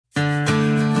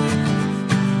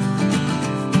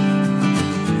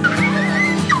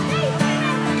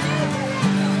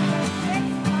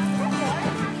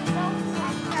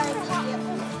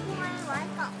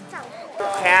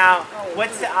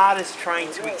what's the artist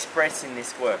trying to express in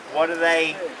this work? What are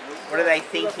they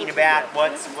thinking about?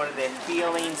 What are their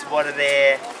feelings? What are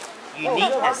their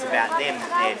uniqueness about them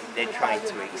that they're trying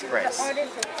to express? The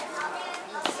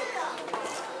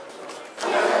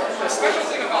special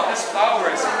thing about this flower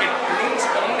is it blooms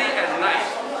only at night,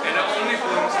 and it only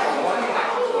blooms for one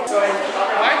night. So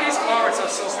why these flowers are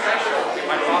so special in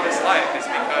my father's life is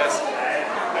because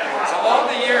so all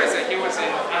the years that he was in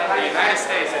the United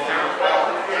States and down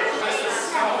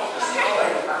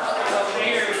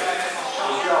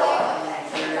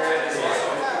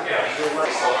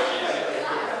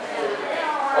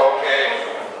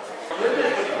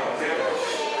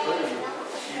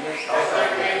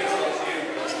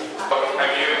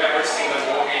Have you ever seen the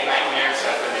movie Nightmares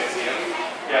at the Museum?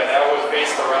 Yeah, that was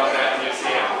based around that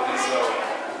museum. And so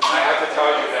I have to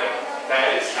tell you that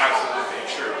that is absolutely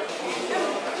true.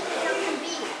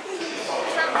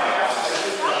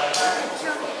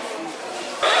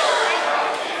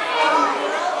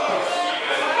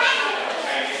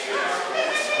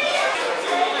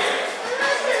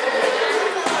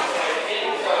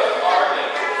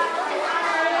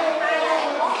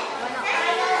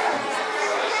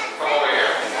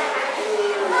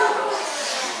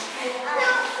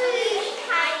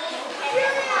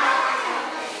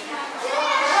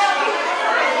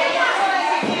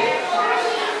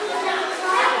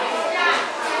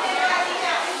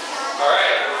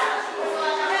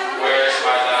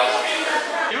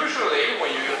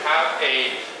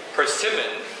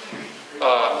 Persimmon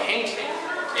painting,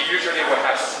 it usually will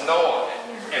have snow on it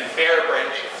and bare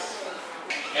branches.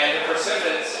 And the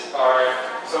persimmons are,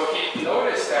 so he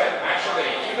noticed that actually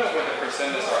even when the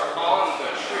persimmons are on the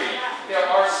tree, there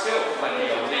are still plenty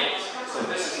of leaves. So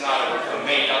this is not a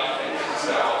made-up thing, this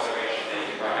is an observation that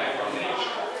you had from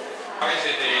nature.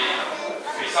 Obviously,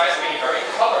 besides being very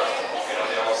colorful,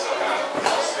 they also have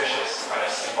auspicious kind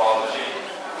of symbology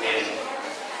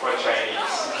for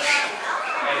Chinese.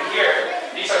 And here,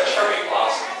 these are cherry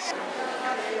blossoms.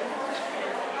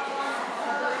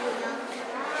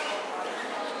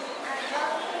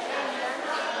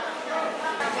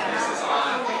 This is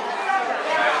on.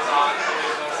 That is on, so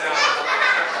there's no sound.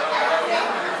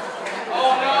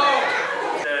 Oh no!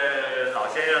 老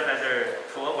先生在这儿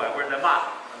拄个拐棍在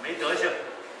骂，没德行。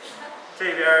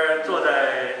这边坐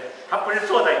在，他不是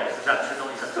坐在椅子上吃东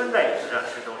西，他蹲在椅子上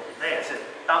吃东西，那也是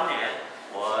当年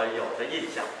我有的印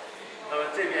象。 那么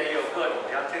这边也有各种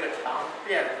像这个长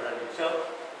辫子的女生，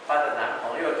她的男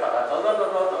朋友找她走，让她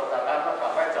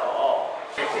赶快走。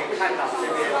也可以看到这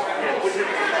边也不是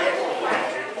直接不是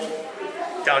直通。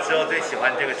小时候最喜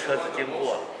欢这个车子经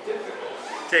过，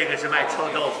这个是卖臭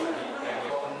豆腐的，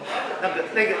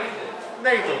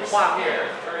那个画面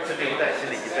是留在心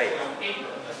里一辈子。